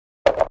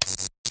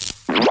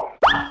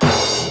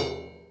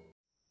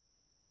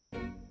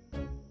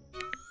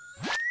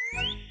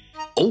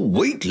Oh,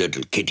 wait,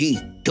 little kitty.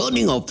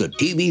 Turning off the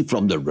TV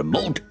from the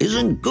remote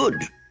isn't good.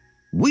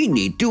 We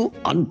need to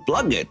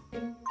unplug it.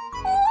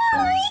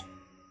 Why?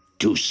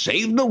 To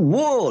save the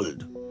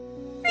world.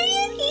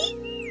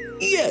 Really?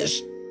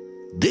 Yes,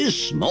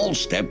 this small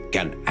step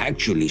can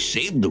actually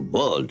save the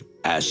world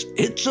as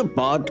it's a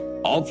part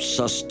of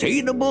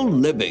sustainable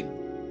living.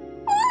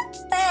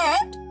 What's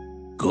that?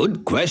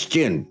 Good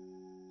question.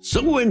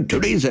 So in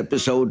today's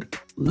episode,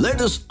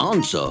 let us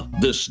answer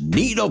this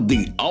need of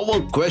the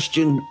hour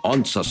question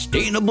on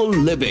sustainable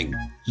living.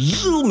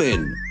 Zoom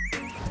in.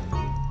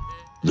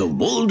 The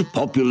world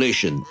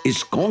population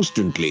is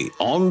constantly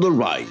on the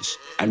rise,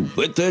 and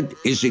with it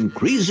is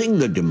increasing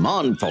the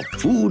demand for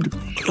food,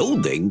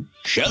 clothing,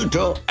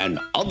 shelter, and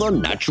other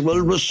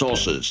natural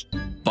resources.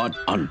 But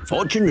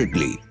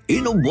unfortunately,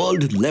 in a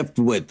world left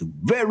with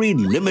very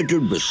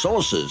limited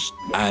resources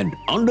and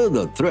under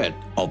the threat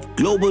of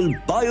global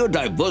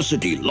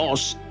biodiversity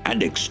loss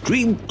and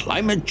extreme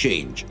climate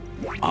change,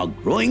 our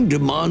growing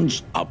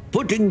demands are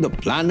putting the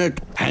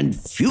planet and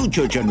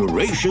future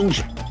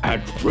generations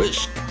at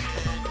risk.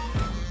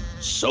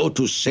 So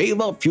to save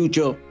our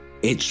future,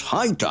 it's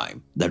high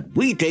time that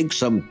we take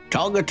some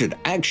targeted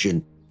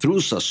action through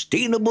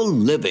sustainable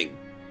living,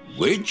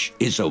 which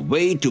is a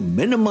way to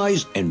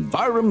minimize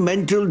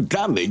environmental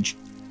damage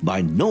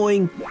by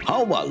knowing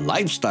how our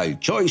lifestyle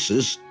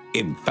choices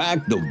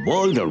impact the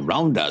world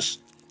around us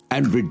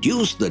and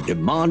reduce the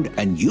demand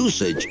and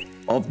usage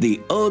of the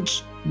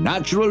Earth's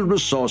natural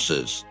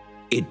resources.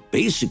 It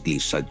basically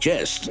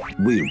suggests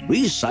we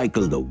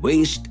recycle the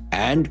waste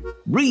and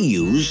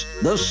reuse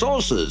the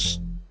sources.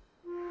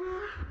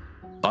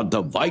 But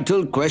the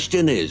vital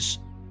question is,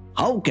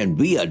 how can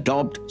we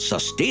adopt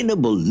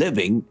sustainable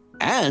living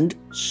and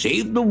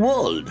save the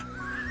world?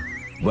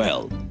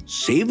 Well,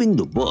 saving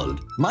the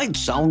world might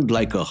sound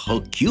like a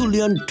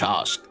Herculean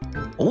task,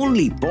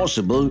 only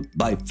possible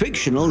by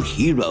fictional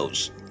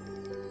heroes.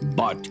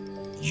 But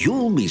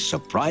you'll be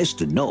surprised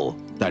to know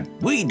that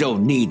we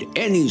don't need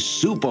any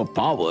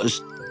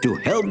superpowers to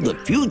help the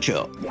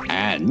future,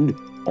 and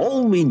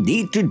all we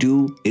need to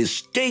do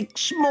is take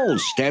small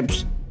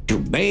steps to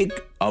make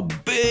a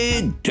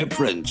big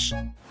difference.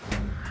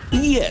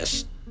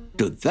 Yes,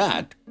 to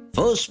that,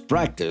 first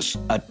practice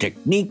a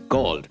technique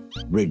called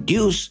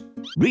reduce,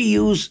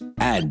 reuse,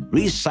 and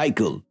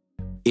recycle.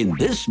 In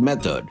this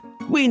method,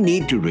 we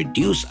need to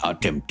reduce our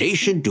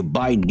temptation to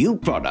buy new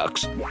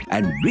products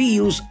and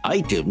reuse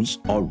items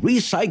or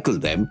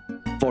recycle them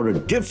for a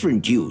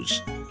different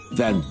use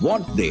than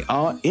what they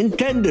are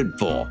intended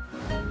for.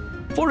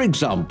 For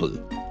example,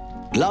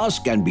 glass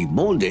can be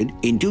molded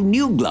into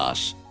new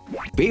glass,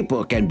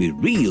 paper can be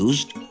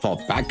reused for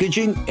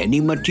packaging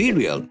any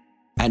material,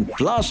 and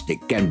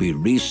plastic can be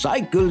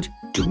recycled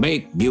to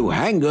make new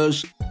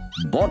hangers,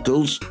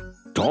 bottles,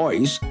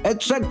 toys,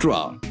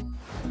 etc.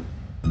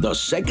 The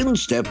second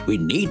step we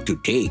need to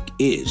take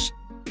is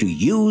to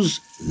use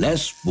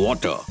less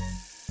water.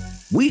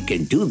 We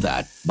can do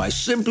that by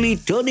simply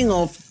turning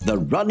off the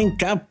running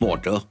tap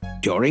water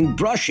during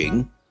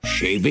brushing,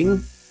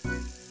 shaving,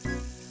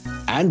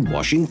 and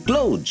washing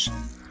clothes.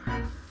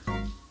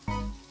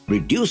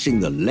 Reducing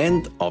the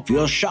length of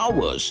your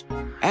showers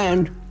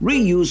and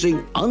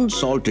reusing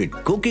unsalted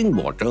cooking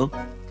water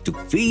to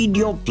feed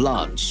your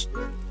plants.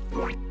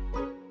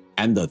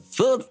 And the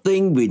third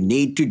thing we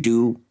need to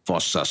do for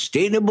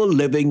sustainable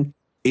living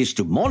is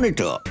to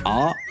monitor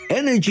our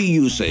energy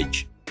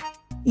usage.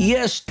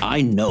 Yes,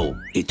 I know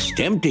it's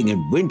tempting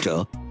in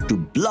winter to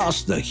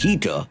blast the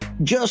heater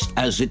just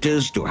as it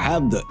is to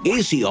have the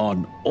AC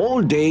on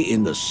all day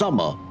in the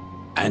summer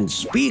and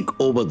speak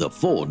over the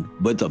phone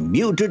with a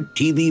muted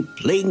TV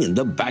playing in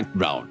the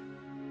background.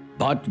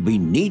 But we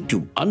need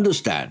to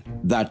understand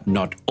that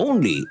not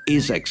only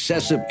is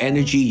excessive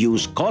energy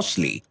use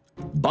costly,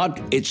 but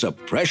it's a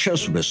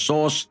precious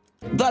resource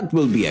that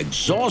will be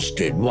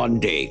exhausted one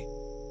day.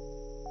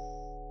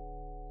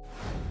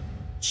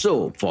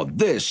 So for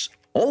this,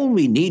 all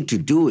we need to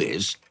do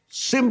is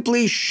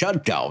simply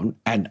shut down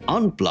and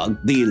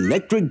unplug the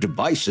electric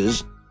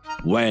devices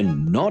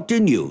when not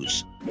in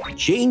use.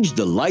 Change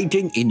the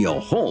lighting in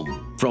your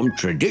home from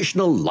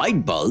traditional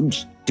light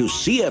bulbs to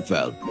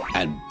CFL,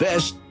 and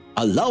best,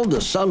 allow the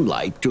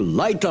sunlight to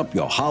light up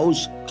your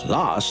house,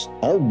 class,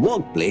 or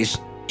workplace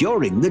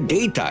during the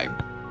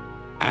daytime.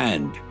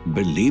 And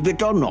believe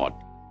it or not,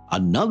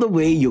 another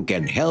way you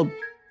can help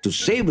to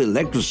save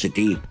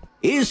electricity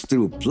is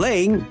through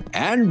playing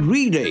and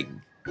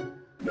reading.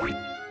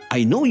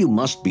 I know you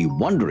must be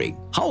wondering,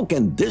 how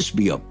can this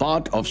be a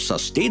part of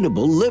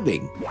sustainable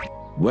living?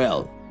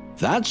 Well,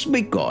 that's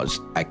because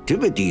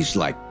activities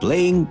like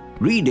playing,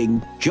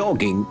 reading,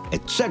 jogging,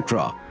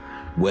 etc.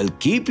 will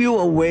keep you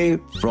away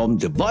from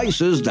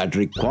devices that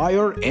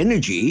require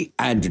energy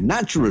and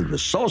natural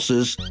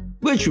resources,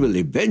 which will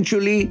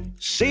eventually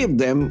save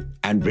them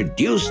and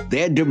reduce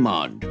their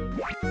demand.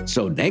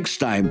 So next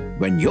time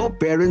when your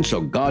parents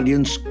or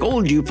guardians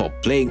scold you for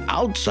playing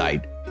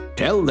outside,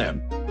 tell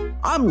them,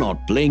 I'm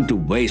not playing to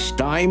waste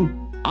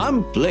time,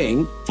 I'm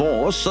playing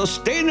for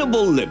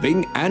sustainable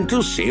living and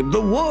to save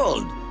the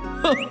world.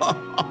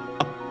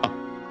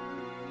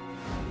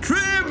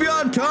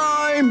 Trivia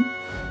time!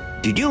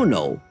 Did you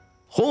know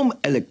home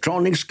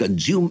electronics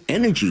consume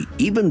energy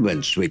even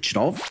when switched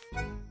off?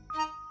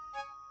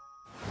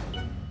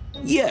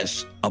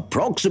 Yes,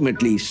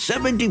 approximately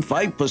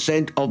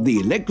 75% of the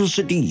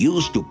electricity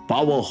used to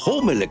power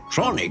home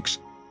electronics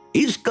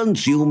is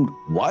consumed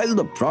while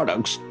the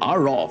products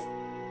are off.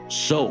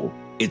 So,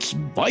 it's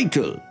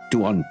vital to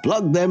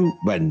unplug them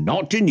when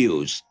not in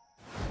use.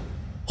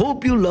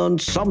 Hope you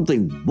learned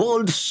something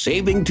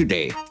world-saving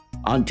today.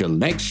 Until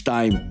next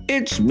time,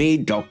 it's me,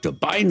 Dr.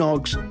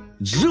 Binocs,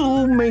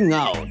 zooming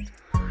out.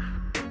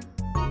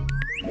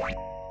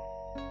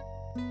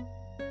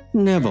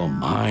 Never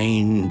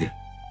mind.